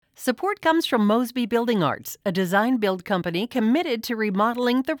Support comes from Mosby Building Arts, a design-build company committed to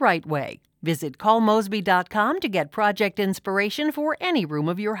remodeling the right way. Visit callmosby.com to get project inspiration for any room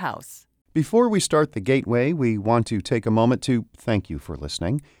of your house. Before we start the Gateway, we want to take a moment to thank you for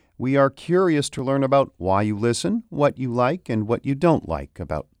listening. We are curious to learn about why you listen, what you like, and what you don't like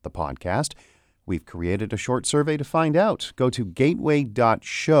about the podcast. We've created a short survey to find out. Go to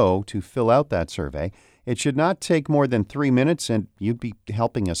gateway.show to fill out that survey. It should not take more than 3 minutes, and you'd be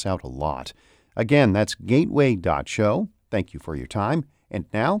helping us out a lot. Again, that's gateway.show. Thank you for your time. And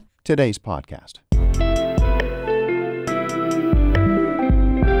now, today's podcast.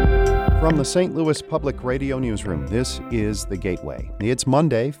 From the St. Louis Public Radio Newsroom, this is The Gateway. It's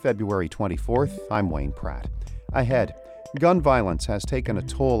Monday, February 24th. I'm Wayne Pratt. Ahead, gun violence has taken a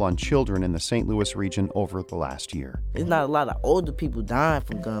toll on children in the St. Louis region over the last year. It's not a lot of older people dying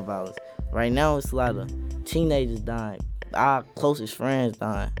from gun violence. Right now, it's a lot of teenagers dying. Our closest friends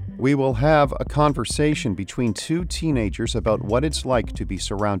dying. We will have a conversation between two teenagers about what it's like to be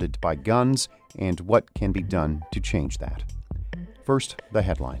surrounded by guns and what can be done to change that. First, the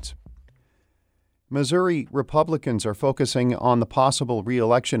headlines. Missouri Republicans are focusing on the possible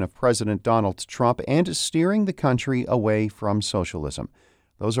re-election of President Donald Trump and steering the country away from socialism.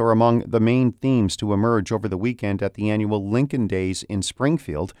 Those are among the main themes to emerge over the weekend at the annual Lincoln Days in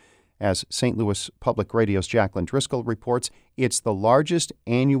Springfield. As St. Louis Public Radio's Jacqueline Driscoll reports, it's the largest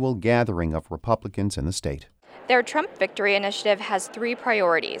annual gathering of Republicans in the state. Their Trump Victory Initiative has 3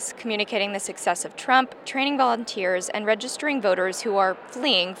 priorities: communicating the success of Trump, training volunteers, and registering voters who are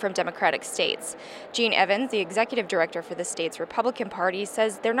fleeing from Democratic states. Gene Evans, the executive director for the state's Republican Party,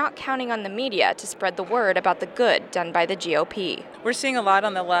 says they're not counting on the media to spread the word about the good done by the GOP. We're seeing a lot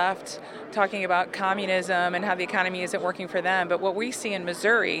on the left talking about communism and how the economy isn't working for them. But what we see in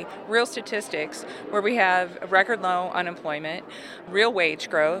Missouri, real statistics, where we have record low unemployment, real wage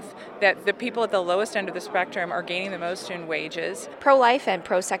growth, that the people at the lowest end of the spectrum are gaining the most in wages. Pro-life and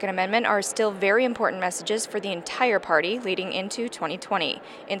pro-Second Amendment are still very important messages for the entire party leading into 2020.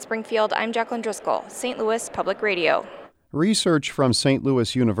 In Springfield, I'm Jacqueline Driscoll, St. Louis Public Radio. Radio's from St.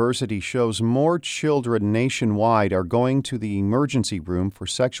 Louis University shows more children nationwide are going to the emergency room for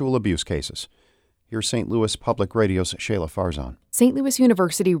sexual abuse cases. Here's St. Louis Public Radio's Shayla Farzan. St. Louis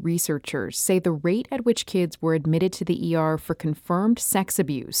University researchers say the rate at which kids were admitted to the ER for confirmed sex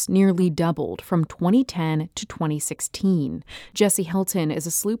abuse nearly doubled from 2010 to 2016. Jesse Helton is a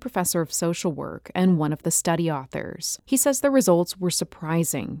SLU professor of social work and one of the study authors. He says the results were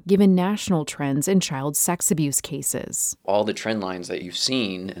surprising, given national trends in child sex abuse cases. All the trend lines that you've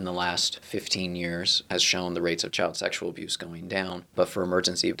seen in the last 15 years has shown the rates of child sexual abuse going down, but for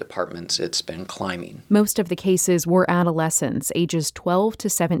emergency departments, it's been climbing. Most of the cases were adolescents, ages 12 to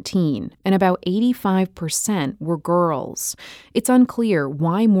 17, and about 85% were girls. It's unclear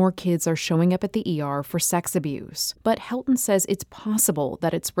why more kids are showing up at the ER for sex abuse, but Helton says it's possible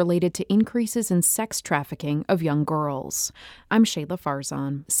that it's related to increases in sex trafficking of young girls. I'm Shayla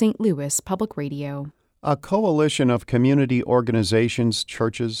Farzan, St. Louis Public Radio. A coalition of community organizations,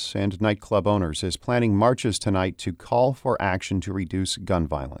 churches, and nightclub owners is planning marches tonight to call for action to reduce gun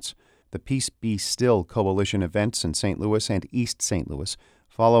violence. The Peace Be Still coalition events in St. Louis and East St. Louis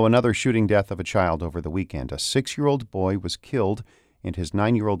follow another shooting death of a child over the weekend. A 6-year-old boy was killed, and his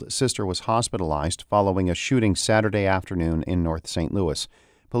 9-year-old sister was hospitalized following a shooting Saturday afternoon in North St. Louis.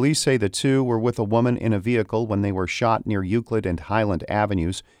 Police say the two were with a woman in a vehicle when they were shot near Euclid and Highland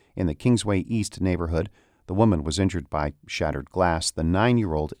Avenues in the Kingsway East neighborhood. The woman was injured by shattered glass. The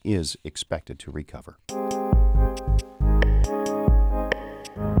 9-year-old is expected to recover.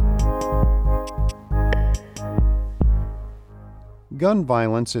 Gun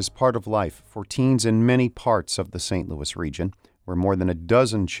violence is part of life for teens in many parts of the St. Louis region, where more than a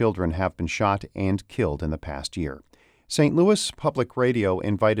dozen children have been shot and killed in the past year. St. Louis Public Radio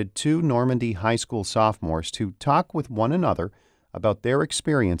invited 2 Normandy High School sophomores to talk with one another about their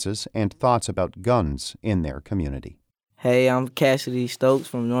experiences and thoughts about guns in their community. Hey, I'm Cassidy Stokes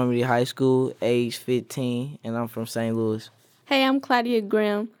from Normandy High School, age 15, and I'm from St. Louis. Hey, I'm Claudia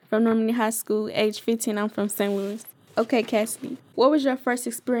Graham from Normandy High School, age 15, I'm from St. Louis. Okay, Cassidy, what was your first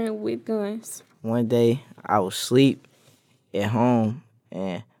experience with guns? One day, I was asleep at home,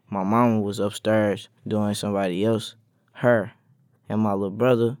 and my mama was upstairs doing somebody else, her, and my little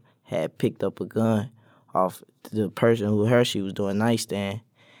brother had picked up a gun off the person who she was doing nightstand,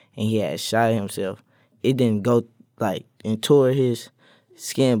 and he had shot himself. It didn't go, and tore his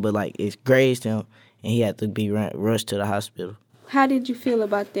skin, but, it grazed him, and he had to be rushed to the hospital. How did you feel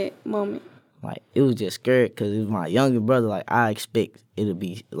about that moment? It was just scared because it was my younger brother. I expect it'll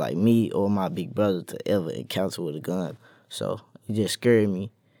be, me or my big brother to ever encounter with a gun. So it just scared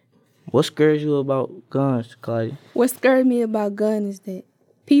me. What scares you about guns, Claudia? What scared me about guns is that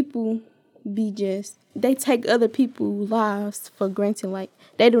people they take other people's lives for granted. Like,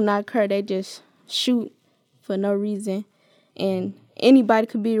 they do not care. They just shoot for no reason. And anybody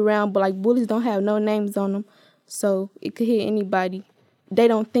could be around, but, like, bullets don't have no names on them. So it could hit anybody. They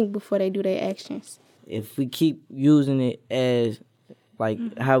don't think before they do their actions. If we keep using it as, like,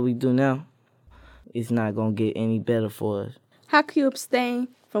 how we do now, it's not going to get any better for us. How can you abstain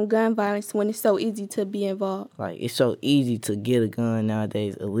from gun violence when it's so easy to be involved? Like, it's so easy to get a gun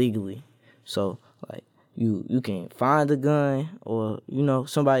nowadays illegally. So, like, you can find a gun, or,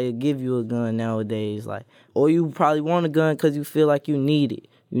 somebody will give you a gun nowadays. Like, or you probably want a gun because you feel like you need it.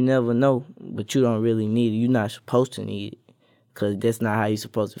 You never know, but you don't really need it. You're not supposed to need it, because that's not how you're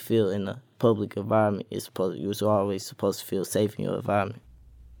supposed to feel in a public environment. You're always supposed to feel safe in your environment.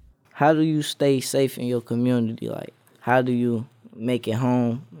 How do you stay safe in your community? Like, how do you make it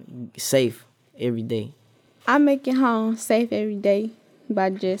home safe every day? I make it home safe every day by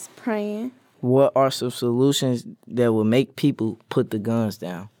just praying. What are some solutions that will make people put the guns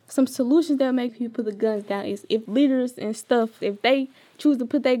down? Some solutions that make people put the guns down is if leaders and stuff, if they choose to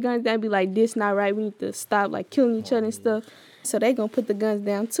put their guns down, be like, this not right, we need to stop, like, killing each other and stuff. So they gonna put the guns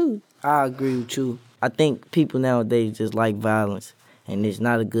down too. I agree with you. I think people nowadays just like violence, and it's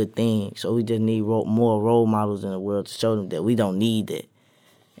not a good thing. So we just need more role models in the world to show them that we don't need that.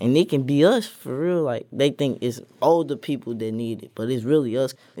 And it can be us, for real. Like, they think it's older people that need it, but it's really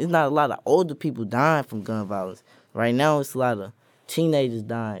us. It's not a lot of older people dying from gun violence. Right now, it's a lot of teenagers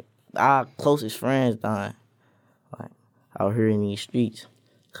dying. Our closest friends dying, like, out here in these streets,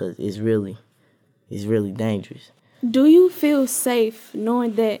 because it's really dangerous. Do you feel safe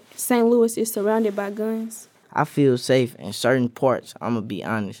knowing that St. Louis is surrounded by guns? I feel safe in certain parts, I'm going to be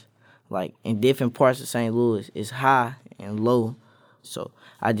honest. Like, in different parts of St. Louis, it's high and low. So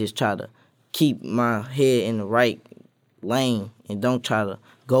I just try to keep my head in the right lane and don't try to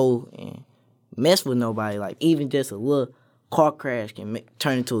go and mess with nobody. Like, even just a little car crash can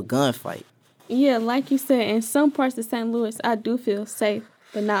turn into a gunfight. Yeah, like you said, in some parts of St. Louis, I do feel safe,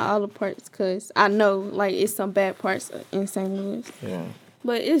 but not all the parts, because I know, like, it's some bad parts in St. Louis. Yeah.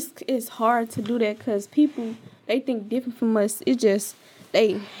 But it's hard to do that because people, they think different from us. It's just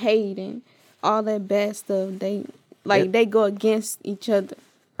they hate and all that bad stuff. They go against each other.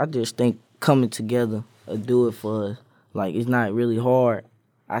 I just think coming together will do it for us. Like, it's not really hard.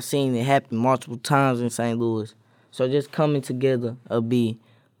 I seen it happen multiple times in St. Louis. So just coming together will be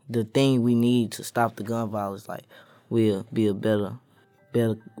the thing we need to stop the gun violence. Like, we'll be a better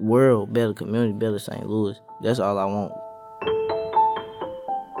world, better community, better St. Louis. That's all I want.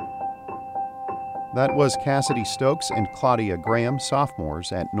 That was Cassidy Stokes and Claudia Graham,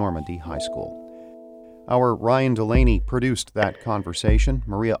 sophomores at Normandy High School. Our Ryan Delaney produced that conversation.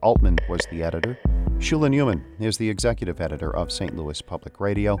 Maria Altman was the editor. Shula Newman is the executive editor of St. Louis Public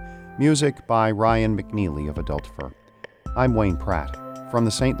Radio. Music by Ryan McNeely of Adult Fur. I'm Wayne Pratt. From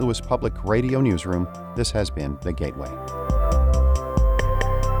the St. Louis Public Radio Newsroom, this has been The Gateway.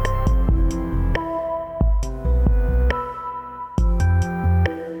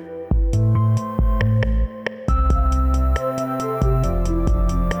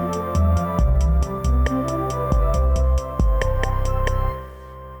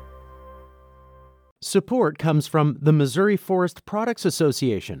 Support comes from the Missouri Forest Products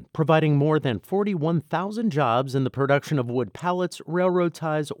Association, providing more than 41,000 jobs in the production of wood pallets, railroad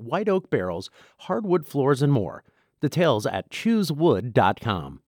ties, white oak barrels, hardwood floors, and more. Details at choosewood.com.